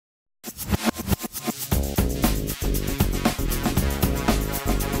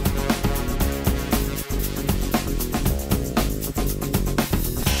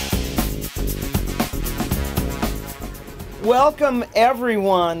Welcome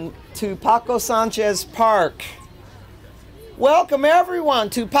everyone to Paco Sanchez Park. Welcome everyone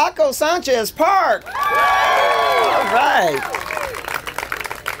to Paco Sanchez Park. All right.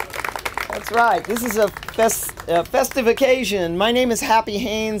 That's right. This is a festive occasion. My name is Happy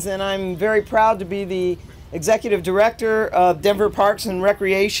Haynes, and I'm very proud to be the Executive Director of Denver Parks and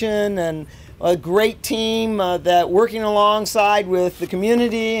Recreation, and a great team that working alongside with the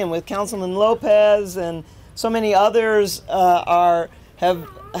community and with Councilman Lopez and so many others have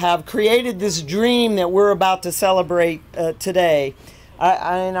created this dream that we're about to celebrate today.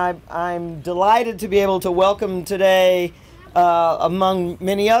 I'm delighted to be able to welcome today, among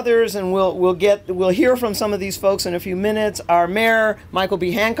many others, and we'll hear from some of these folks in a few minutes. Our Mayor Michael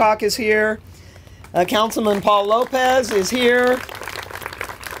B. Hancock is here. Councilman Paul Lopez is here.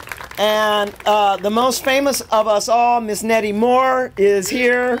 And the most famous of us all, Miss Nettie Moore, is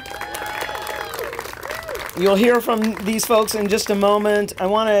here. You'll hear from these folks in just a moment. I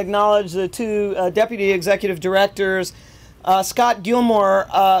want to acknowledge the two Deputy Executive Directors, Scott Gilmore,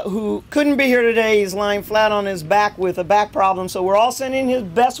 who couldn't be here today. He's lying flat on his back with a back problem, so we're all sending his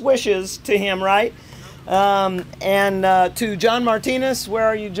best wishes to him, right? And to John Martinez, where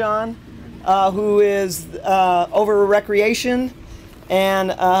are you, John? Who is over recreation.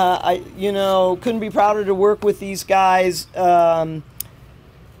 And I couldn't be prouder to work with these guys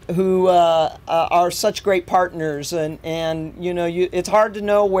who are such great partners. And it's hard to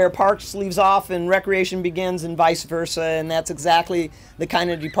know where parks leaves off and recreation begins, and vice versa. And that's exactly the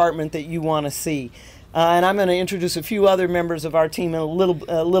kind of department that you want to see. And I'm going to introduce a few other members of our team a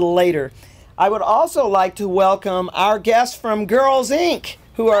little later. I would also like to welcome our guests from Girls Inc.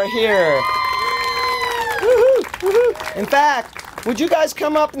 who are here. Woohoo, woohoo. In fact, would you guys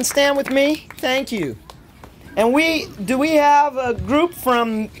come up and stand with me? Thank you. And do we have a group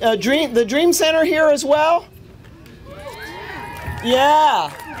from the Dream Center here as well? Yeah,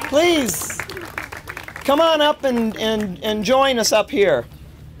 please come on up and join us up here.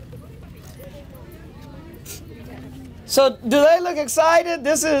 So, do they look excited?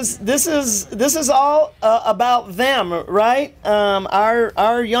 This is all about them, right?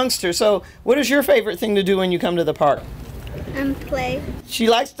 Our youngsters. So, what is your favorite thing to do when you come to the park? Play. She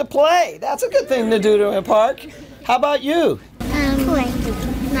likes to play. That's a good thing to do to a park. How about you? Play.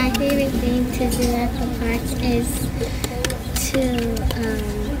 My favorite thing to do at the parks is to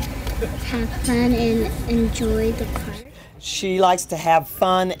have fun and enjoy the park. She likes to have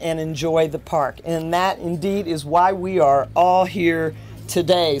fun and enjoy the park, and that indeed is why we are all here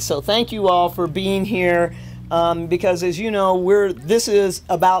today. So thank you all for being here, because as you know, this is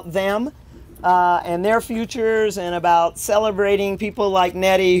about them and their futures, and about celebrating people like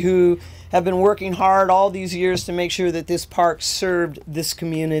Nettie who have been working hard all these years to make sure that this park served this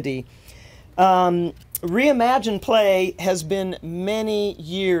community. Reimagine Play has been many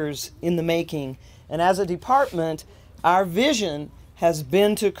years in the making, and as a department, our vision has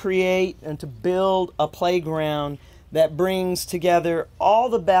been to create and to build a playground that brings together all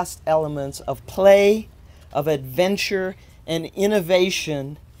the best elements of play, of adventure, and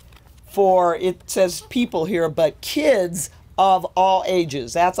innovation for, it says people here, but kids of all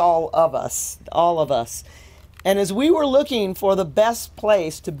ages. That's all of us. And as we were looking for the best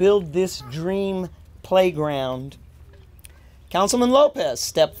place to build this dream playground, Councilman Lopez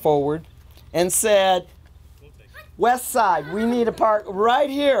stepped forward and said, West Side, we need a park right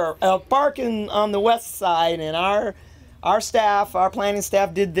here, a park on the west side. And our staff, our planning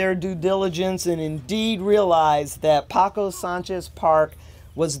staff, did their due diligence and indeed realized that Paco Sanchez Park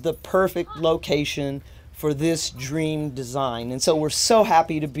was the perfect location for this dream design. And so we're so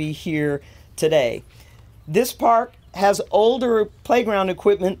happy to be here today. This park has older playground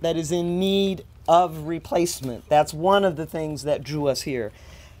equipment that is in need of replacement. That's one of the things that drew us here.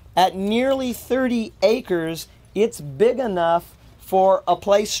 At nearly 30 acres, it's big enough for a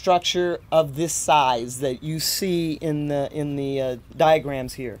play structure of this size that you see in the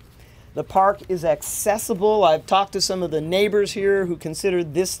diagrams here. The park is accessible. I've talked to some of the neighbors here who consider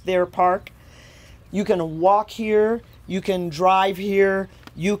this their park. You can walk here, you can drive here,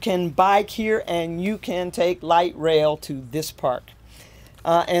 you can bike here, and you can take light rail to this park.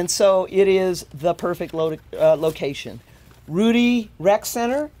 And so it is the perfect location. Rudy Rec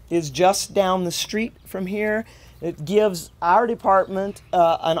Center is just down the street from here. It gives our department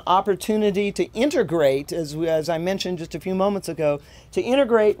an opportunity to integrate, as I mentioned just a few moments ago, to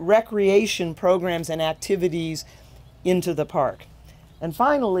integrate recreation programs and activities into the park. And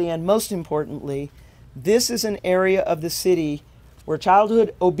finally, and most importantly, this is an area of the city where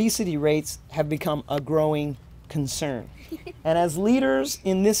childhood obesity rates have become a growing concern. And as leaders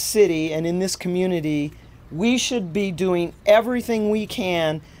in this city and in this community, we should be doing everything we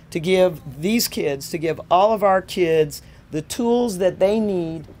can to give these kids, to give all of our kids the tools that they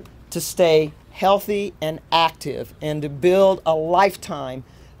need to stay healthy and active and to build a lifetime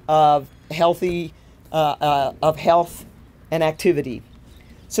of health and activity.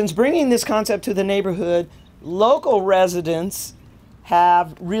 Since bringing this concept to the neighborhood, local residents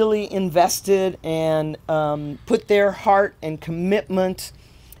have really invested and put their heart and commitment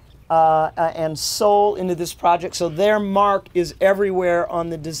and soul into this project, so their mark is everywhere on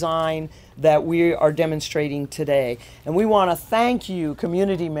the design that we are demonstrating today. And we want to thank you,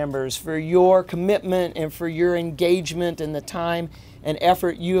 community members, for your commitment and for your engagement and the time and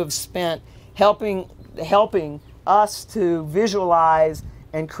effort you have spent helping us to visualize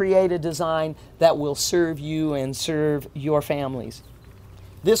and create a design that will serve you and serve your families.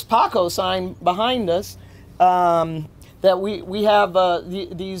 This Paco sign behind us, that we have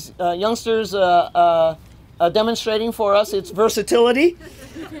these youngsters demonstrating for us its versatility.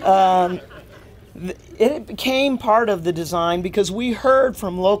 It became part of the design because we heard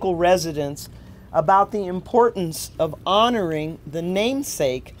from local residents about the importance of honoring the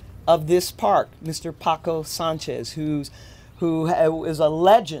namesake of this park, Mr. Paco Sanchez, who is a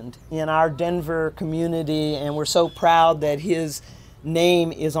legend in our Denver community, and we're so proud that his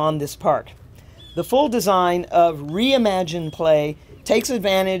name is on this park. The full design of Reimagine Play takes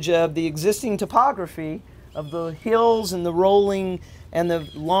advantage of the existing topography of the hills and the rolling and the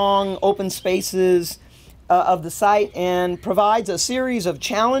long open spaces of the site, and provides a series of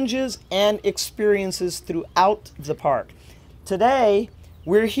challenges and experiences throughout the park. Today,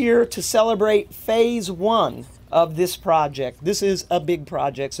 we're here to celebrate phase 1 of this project. This is a big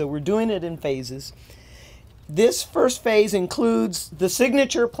project, so we're doing it in phases. This first phase includes the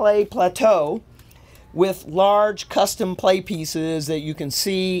signature play plateau with large custom play pieces that you can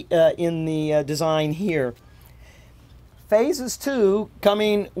see in the design here. Phases 2,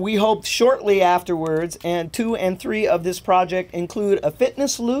 coming we hope shortly afterwards, and 2 and 3 of this project include a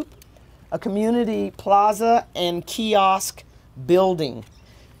fitness loop, a community plaza, and kiosk building.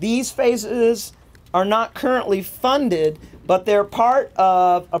 These phases are not currently funded, but they're part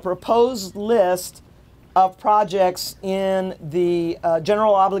of a proposed list of projects in the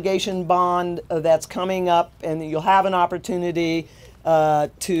general obligation bond that's coming up, and you'll have an opportunity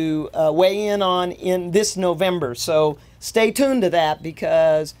to weigh in on in this November. So stay tuned to that,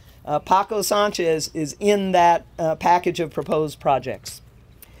 because Paco Sanchez is in that package of proposed projects.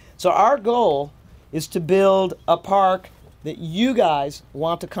 So our goal is to build a park that you guys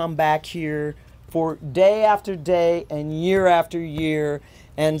want to come back here for day after day and year after year,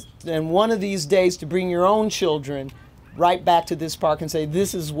 and one of these days to bring your own children right back to this park and say,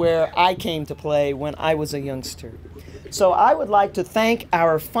 this is where I came to play when I was a youngster. So I would like to thank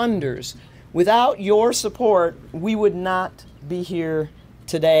our funders. Without your support, we would not be here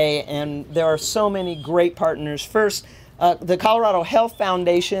today, and there are so many great partners. First, the Colorado Health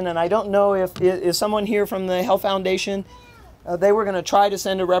Foundation, and I don't know if is someone here from the Health Foundation. They were going to try to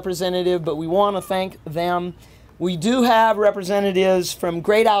send a representative, but we want to thank them. We do have representatives from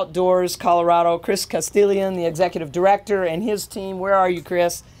Great Outdoors Colorado, Chris Castillion, the executive director, and his team. Where are you,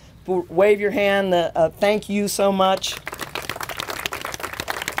 Chris? Wave your hand. Thank you so much.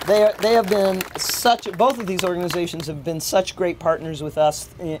 They have been both of these organizations have been such great partners with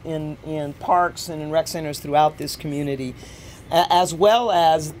us in parks and in rec centers throughout this community, as well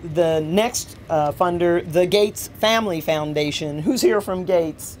as the next funder, the Gates Family Foundation. Who's here from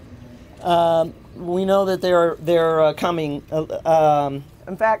Gates? We know that they're coming.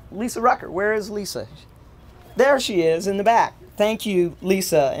 In fact, Lisa Rucker. Where is Lisa? There she is in the back. Thank you,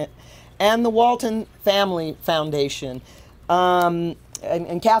 Lisa. And the Walton Family Foundation.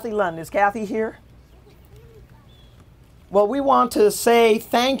 And Kathy Lund. Is Kathy here? Well, we want to say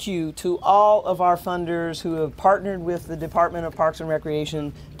thank you to all of our funders who have partnered with the Department of Parks and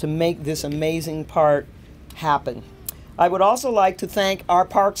Recreation to make this amazing park happen. I would also like to thank our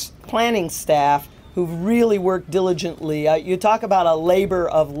parks planning staff who've really worked diligently. You talk about a labor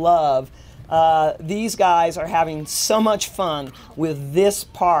of love. These guys are having so much fun with this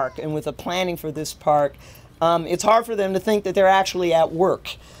park and with the planning for this park. It's hard for them to think that they're actually at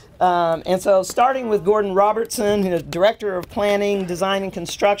work. And so starting with Gordon Robertson, who's Director of Planning, Design, and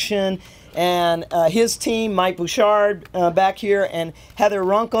Construction, and his team, Mike Bouchard back here, and Heather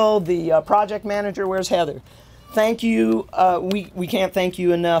Runkle, the project manager. Where's Heather? Thank you. We can't thank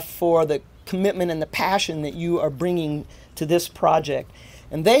you enough for the commitment and the passion that you are bringing to this project.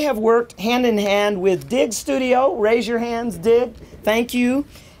 And they have worked hand in hand with Dig Studio. Raise your hands, Dig. Thank you.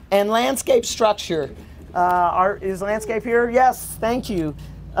 And Landscape Structure. Is Landscape here? Yes, thank you.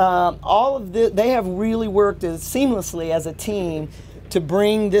 all of this, they have really worked as seamlessly as a team to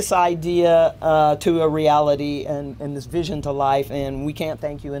bring this idea to a reality and this vision to life, and we can't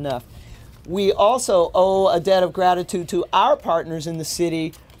thank you enough. We also owe a debt of gratitude to our partners in the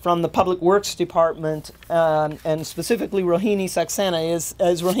city from the Public Works Department, and specifically Rohini Saxena. Is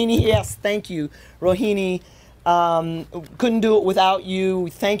Rohini? Yes, thank you, Rohini. Couldn't do it without you. We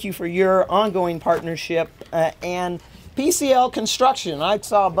thank you for your ongoing partnership, and PCL Construction. I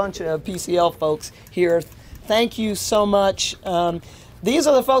saw a bunch of PCL folks here. Thank you so much. These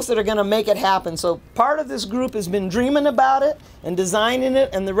are the folks that are going to make it happen. So part of this group has been dreaming about it and designing it,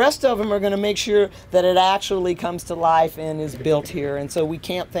 and the rest of them are going to make sure that it actually comes to life and is built here. And so we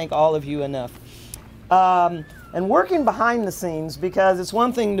can't thank all of you enough. And working behind the scenes, because it's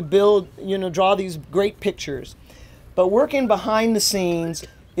one thing to build, draw these great pictures, but working behind the scenes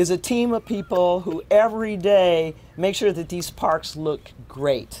is a team of people who every day make sure that these parks look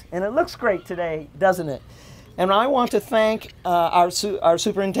great. And it looks great today, doesn't it? And I want to thank our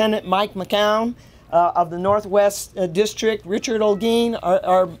superintendent, Mike McCown, of the Northwest District, Richard Olguin.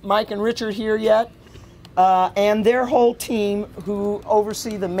 Are Mike and Richard here yet? And their whole team who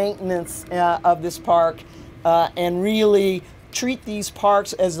oversee the maintenance of this park and really treat these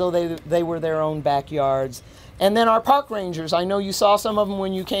parks as though they were their own backyards. And then our park rangers, I know you saw some of them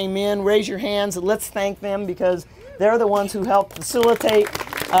when you came in. Raise your hands and let's thank them, because they're the ones who help facilitate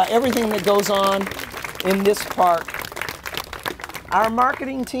everything that goes on in this park. Our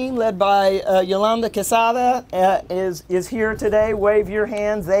marketing team, led by Yolanda Quesada, is here today. Wave your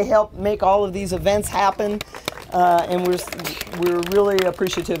hands. They help make all of these events happen, and we're really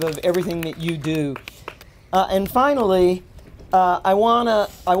appreciative of everything that you do. And finally, I wanna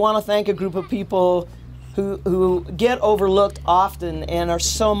thank a group of people who get overlooked often and are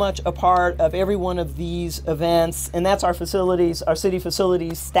so much a part of every one of these events, and that's our city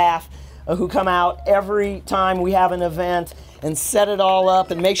facilities staff, who come out every time we have an event and set it all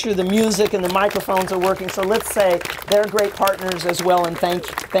up and make sure the music and the microphones are working. So let's say they're great partners as well, and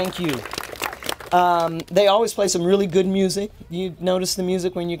thank you. They always play some really good music. You noticed the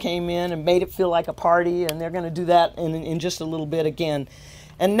music when you came in and made it feel like a party, and they're going to do that in just a little bit again.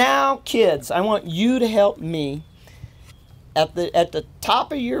 And now, kids, I want you to help me at the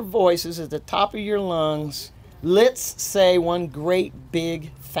top of your voices, at the top of your lungs. Let's say one great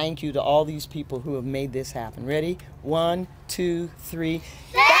big thank you to all these people who have made this happen. Ready? 1, 2, 3.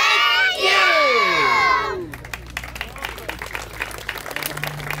 Thank you!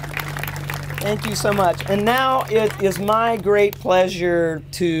 Thank you so much. And now it is my great pleasure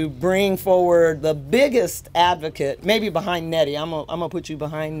to bring forward the biggest advocate, maybe behind Nettie. I'm gonna put you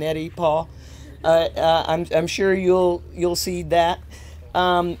behind Nettie, Paul. I'm sure you'll see that.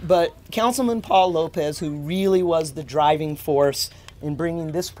 But Councilman Paul Lopez, who really was the driving force in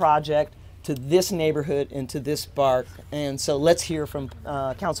bringing this project to this neighborhood and to this park. And so let's hear from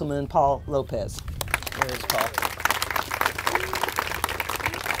Councilman Paul Lopez. There's Paul.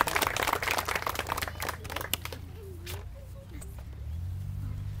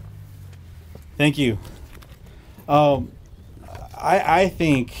 Thank you. I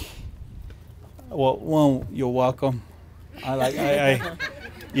think, well, you're welcome. Here's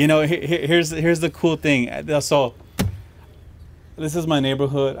the cool thing. So this is my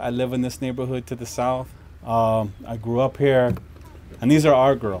neighborhood. I live in this neighborhood to the south. I grew up here, and these are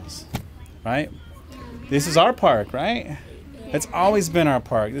our girls, right? This is our park, right? It's always been our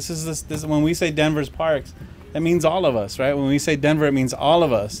park. This is when we say Denver's parks, that means all of us, right? When we say Denver, it means all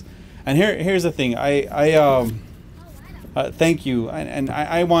of us. And here's the thing. Thank you, and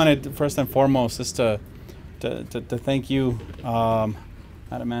I wanted first and foremost just to thank you, Madam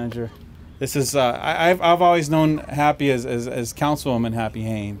Manager. This is I've always known Happy as Councilwoman Happy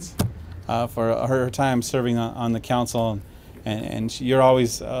Haynes for her time serving on the council, and you'll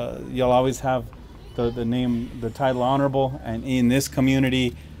always have the title honorable, and in this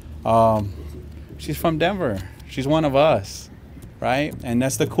community, she's from Denver. She's one of us, right? And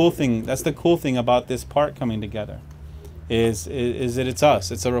that's the cool thing. That's the cool thing about this park coming together, is that it's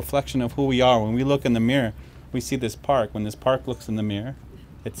us. It's a reflection of who we are. When we look in the mirror, we see this park. When this park looks in the mirror,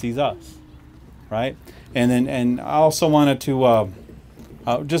 it sees us, right? And I also wanted to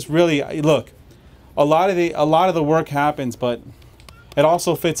just really look. A lot of the work happens, but it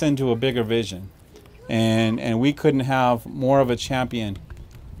also fits into a bigger vision, and we couldn't have more of a champion,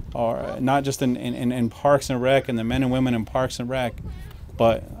 or not just in Parks and Rec and the men and women in Parks and Rec,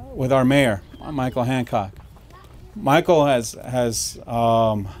 but with our mayor, Michael Hancock. Michael has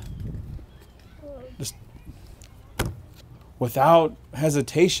just without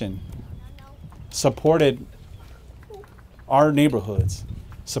hesitation supported our neighborhoods,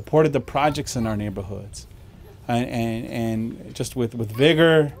 supported the projects in our neighborhoods, and just with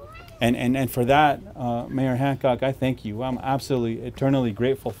vigor, and for that, Mayor Hancock, I thank you. I'm absolutely eternally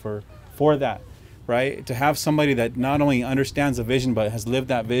grateful for that, right? To have somebody that not only understands the vision but has lived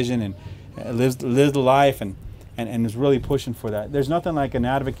that vision and lived the life and is really pushing for that. There's nothing like an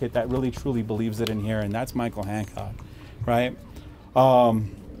advocate that really truly believes it in here, and that's Michael Hancock, right?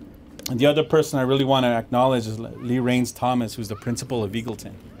 The other person I really want to acknowledge is Lee Raines Thomas, who's the principal of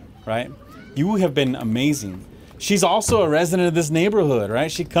Eagleton, right? You have been amazing. She's also a resident of this neighborhood,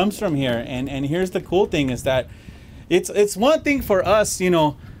 right? She comes from here, and here's the cool thing is that it's one thing for us,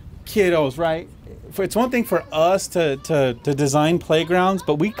 kiddos, right? It's one thing for us to design playgrounds,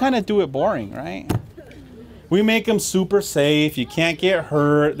 but we kind of do it boring, right? We make them super safe. You can't get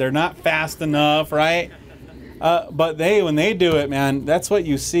hurt. They're not fast enough, right? But when they do it, man, that's what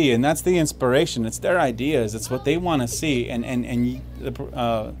you see, and that's the inspiration. It's their ideas. It's what they want to see, and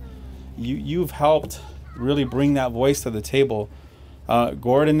you've helped really bring that voice to the table.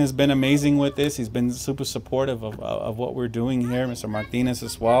 Gordon has been amazing with this. He's been super supportive of what we're doing here. Mr. Martinez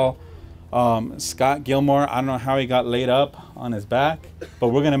as well. Scott Gilmore, I don't know how he got laid up on his back, but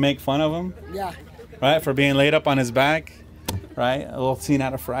we're gonna make fun of him. Yeah. Right, for being laid up on his back. Right, a little scene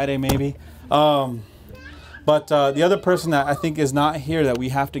out of Friday maybe. But the other person that I think is not here that we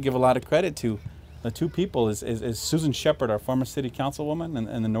have to give a lot of credit to, the two people, is Susan Shepard, our former city councilwoman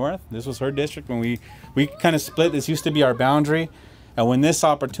in the north. This was her district when we kind of split. This used to be our boundary. And when this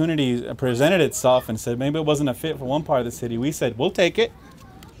opportunity presented itself and said maybe it wasn't a fit for one part of the city, we said, we'll take it.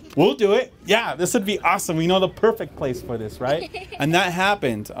 We'll do it. Yeah, this would be awesome. We know the perfect place for this, right? And that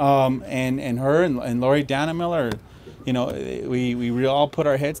happened. And her and Lori Dannemiller, we all put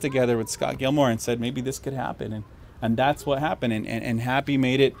our heads together with Scott Gilmore and said maybe this could happen, and that's what happened. And Happy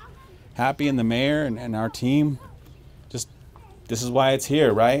made it. Happy and the mayor and our team. Just this is why it's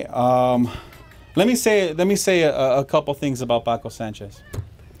here, right? Let me say a couple things about Paco Sanchez.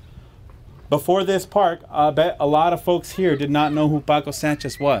 Before this park, I bet a lot of folks here did not know who Paco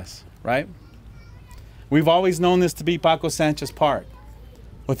Sanchez was, right? We've always known this to be Paco Sanchez Park,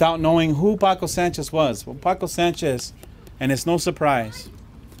 without knowing who Paco Sanchez was. Well, Paco Sanchez, and it's no surprise.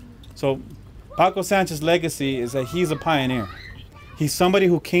 So Paco Sanchez's legacy is that he's a pioneer. He's somebody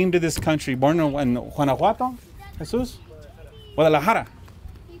who came to this country, born in Guanajuato, Jesus? Guadalajara,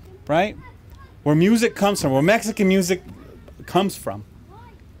 right? Where music comes from, where Mexican music comes from.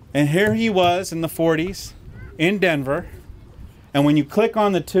 And here he was in the 40s in Denver. And when you click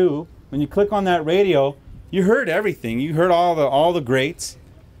on the tube, when you click on that radio, you heard everything. You heard all the greats,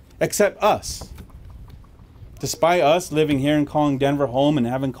 except us. Despite us living here and calling Denver home and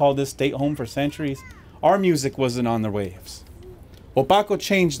having called this state home for centuries, our music wasn't on the waves. Well, Paco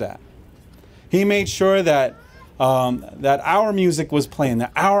changed that. He made sure that that our music was playing,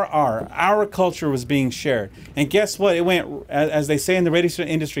 that our culture was being shared. And guess what? It went, as they say in the radio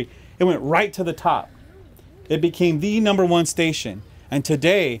industry, it went right to the top. It became the #1 station. And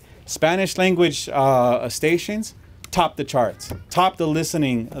today, Spanish language stations top the charts, top the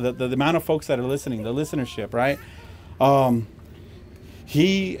listening, the amount of folks that are listening, the listenership, right?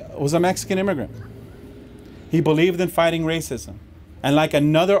 He was a Mexican immigrant. He believed in fighting racism. And like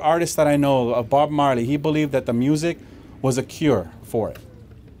another artist that I know, Bob Marley, he believed that the music was a cure for it.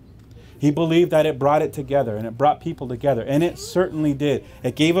 He believed that it brought it together and it brought people together. And it certainly did.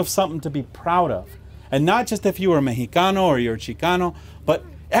 It gave us something to be proud of. And not just if you were Mexicano or you're Chicano, but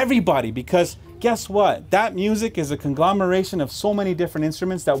everybody. Because guess what? That music is a conglomeration of so many different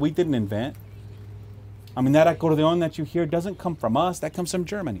instruments that we didn't invent. I mean, that accordion that you hear doesn't come from us. That comes from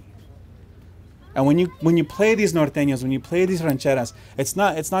Germany. And when you play these norteños, when you play these rancheras, it's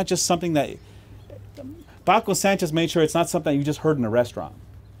not just something that Paco Sanchez made sure it's not something that you just heard in a restaurant,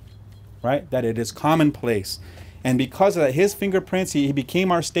 right? That it is commonplace. And because of that, his fingerprints, he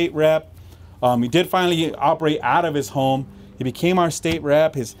became our state rep. He did finally operate out of his home. He became our state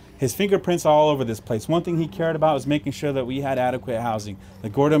rep. His fingerprints all over this place. One thing he cared about was making sure that we had adequate housing. The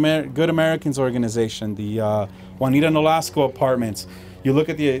Good Americans organization, the Juanita Nolasco apartments. You look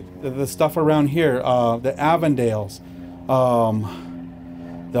at the stuff around here, the Avondales,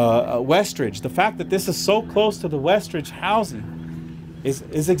 the Westridge. The fact that this is so close to the Westridge housing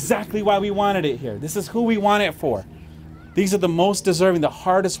is exactly why we wanted it here. This is who we want it for. These are the most deserving, the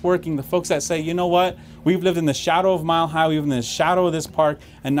hardest working, the folks that say, you know what? We've lived in the shadow of Mile High, we've lived in the shadow of this park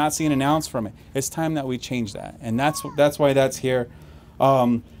and not seen an ounce from it. It's time that we change that. And that's why that's here.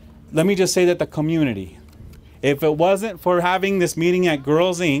 Let me just say that the community, if it wasn't for having this meeting at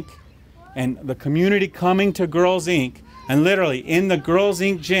Girls Inc. and the community coming to Girls Inc. and literally in the Girls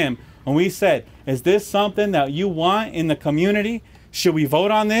Inc. gym, when we said, is this something that you want in the community? Should we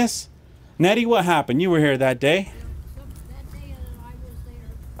vote on this? Nettie, what happened? You were here that day. That day that I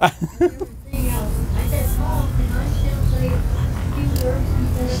was there, everything else. I said, Paul, can I still say a few words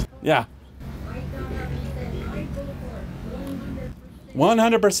instead of Yeah. I got up and said, I vote for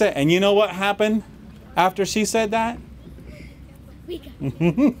 100%. 100%. And you know what happened after she said that? We got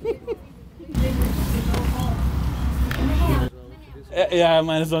Yeah, I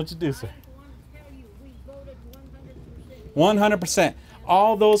might as well introduce her. I want to tell you, we voted 100%. 100%.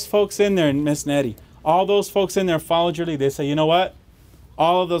 All those folks in there, Miss Nettie, all those folks in there followed your lead. They say, you know what?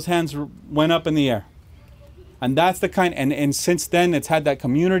 All of those hands went up in the air. And that's the kind, and since then it's had that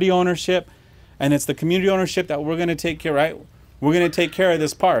community ownership, and it's the community ownership that we're going to take care, right? We're going to take care of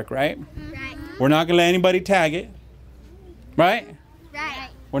this park, right? right. We're not going to let anybody tag it, right? Right.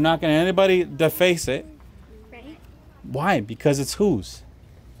 We're not going to let anybody deface it. Right. Why? Because it's whose?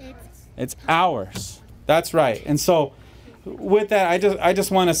 It's It's ours. That's right. And so with that, I just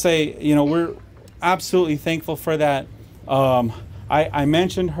want to say, you know, we're absolutely thankful for that. I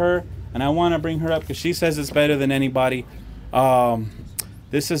mentioned her, and I want to bring her up because she says it's better than anybody.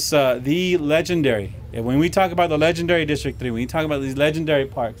 This is the legendary. And when we talk about the legendary District 3, when we talk about these legendary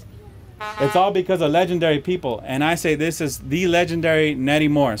parks, it's all because of legendary people. And I say this is the legendary Nettie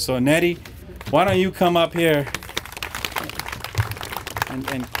Moore. So Nettie, why don't you come up here and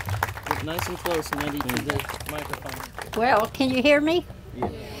Get nice and close, Nettie, to the microphone. Well, can you hear me?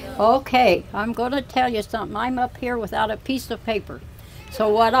 Okay, I'm going to tell you something. I'm up here without a piece of paper. So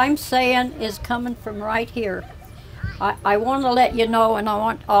what I'm saying is coming from right here. I want to let you know, and I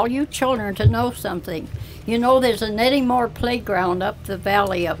want all you children to know something. You know, there's a Nettie Moore playground up the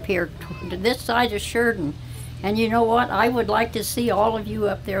valley up here, to this side of Sheridan. And you know what? I would like to see all of you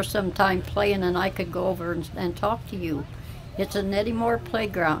up there sometime playing, and I could go over and talk to you. It's a Nettie Moore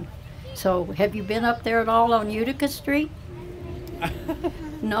playground. So have you been up there at all on Utica Street?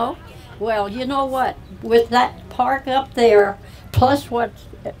 No? Well, you know what? With that park up there, plus what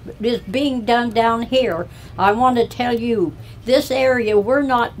is being done down here, I want to tell you, this area, we're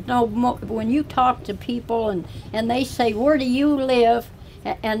not, no more, when you talk to people and they say, where do you live?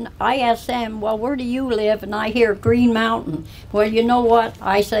 And I ask them, well, where do you live? And I hear Green Mountain. Well, you know what?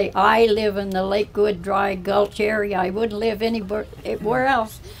 I say, I live in the Lakewood Dry Gulch area. I wouldn't live anywhere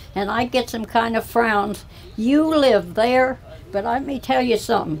else. And I get some kind of frowns. You live there, but let me tell you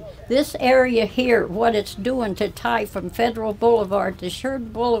something. This area here, what it's doing to tie from Federal Boulevard to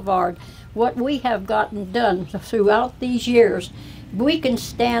Sheridan Boulevard, what we have gotten done throughout these years, we can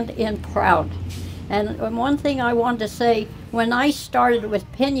stand in proud. And one thing I wanted to say, when I started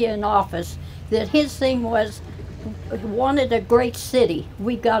with Pena in office, that his thing was, wanted a great city.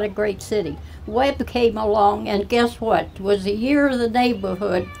 We got a great city. Webb came along, and guess what? It was the year of the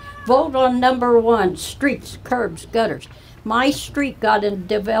neighborhood. Vote on #1, streets, curbs, gutters. My street got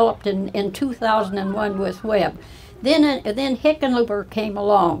developed in 2001 with Webb. Then Hickenlooper came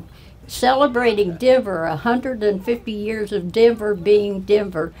along, celebrating Denver, 150 years of Denver being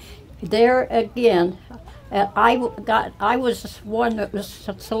Denver. There again, I was one that was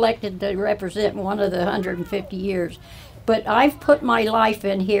selected to represent one of the 150 years. But I've put my life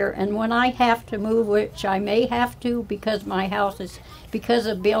in here, and when I have to move, which I may have to because my house is, because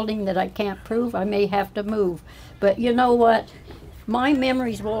of building that I can't prove, I may have to move. But you know what? My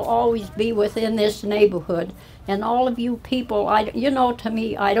memories will always be within this neighborhood. And all of you people, you know, to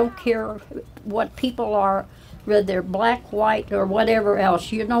me, I don't care what people are, whether they're black, white, or whatever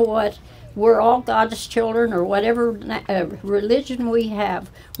else. You know what? We're all God's children, or whatever religion we have.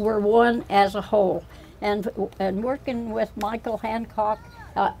 We're one as a whole. And working with Michael Hancock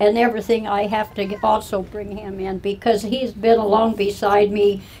and everything, I have to also bring him in because he's been along beside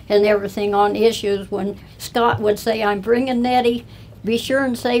me and everything on issues. When Scott would say, I'm bringing Nettie, be sure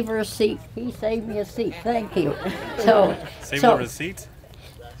and save her a seat. He saved me a seat. Thank you. Save her a seat?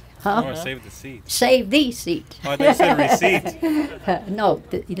 Huh? Or save the seat? Save the seat. Oh, they said receipt. No,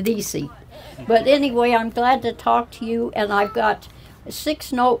 the seat. But anyway, I'm glad to talk to you, and I've got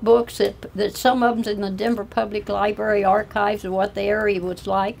 6 notebooks that some of them's in the Denver Public Library archives of what the area was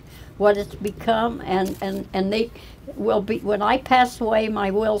like, what it's become, and they will be, when I pass away, my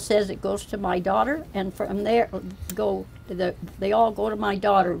will says it goes to my daughter, and from there they all go to my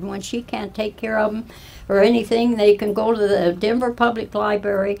daughter. And when she can't take care of them or anything, they can go to the Denver Public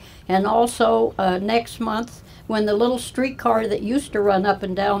Library. And also next month, when the little streetcar that used to run up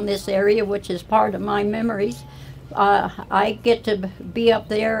and down this area, which is part of my memories, I get to be up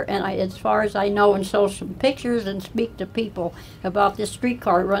there, and as far as I know, and show some pictures and speak to people about this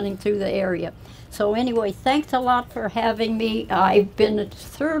streetcar running through the area. So anyway, thanks a lot for having me. I've been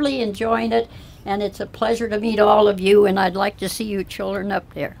thoroughly enjoying it, and it's a pleasure to meet all of you, and I'd like to see you children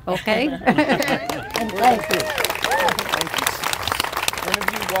up there, okay? And thank you. Thank you. One of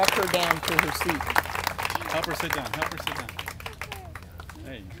you walk her down to her seat. Help her sit down. Help her sit down.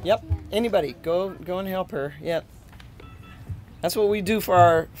 Hey. Yep. Anybody, go and help her. Yep. That's what we do for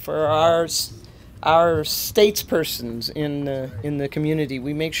our statespersons in the community.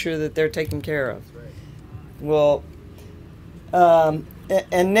 We make sure that they're taken care of. Well,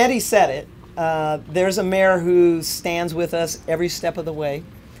 and Nettie said it. There's a mayor who stands with us every step of the way.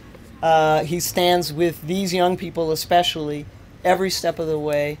 He stands with these young people especially every step of the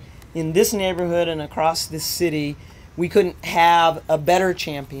way. In this neighborhood and across this city, we couldn't have a better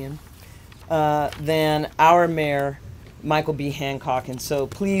champion than our mayor, Michael B. Hancock. And so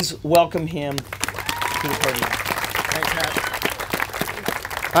please welcome him to the podium. Thanks, Matt.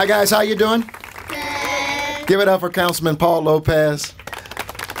 Hi, guys. How you doing? Good. Give it up for Councilman Paul Lopez.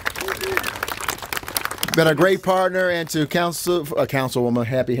 Been a great partner, and to Councilwoman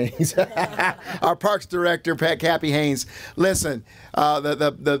Happy Haynes, our Parks Director, Happy Haynes. Listen,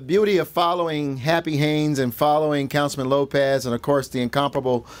 the beauty of following Happy Haynes and following Councilman Lopez and, of course, the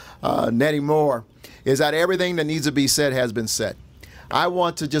incomparable Nettie Moore is that everything that needs to be said has been said. I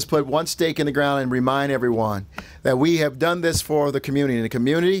want to just put one stake in the ground and remind everyone that we have done this for the community, and the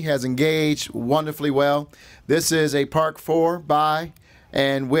community has engaged wonderfully well. This is a park for, by,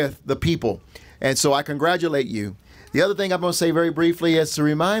 and with the people. And so I congratulate you. The other thing I'm going to say very briefly is to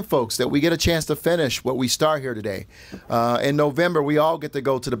remind folks that we get a chance to finish what we start here today. In November, we all get to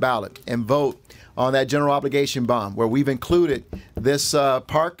go to the ballot and vote on that general obligation bond, where we've included this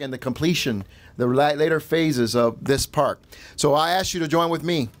park and the completion, the later phases of this park. So I ask you to join with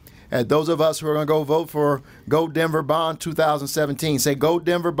me. And those of us who are going to go vote for Go Denver Bond 2017, say Go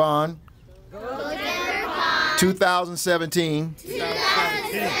Denver Bond. Go Denver Bond 2017.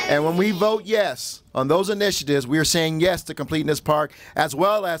 And when we vote yes on those initiatives, we are saying yes to completing this park, as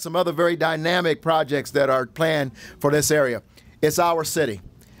well as some other very dynamic projects that are planned for this area. It's our city.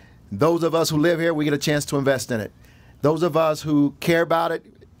 Those of us who live here, we get a chance to invest in it. Those of us who care about it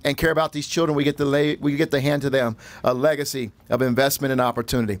and care about these children, we get to hand to them a legacy of investment and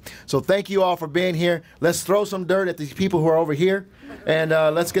opportunity. So thank you all for being here. Let's throw some dirt at these people who are over here, and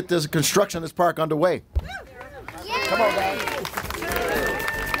let's get this construction of this park underway. Come on, guys.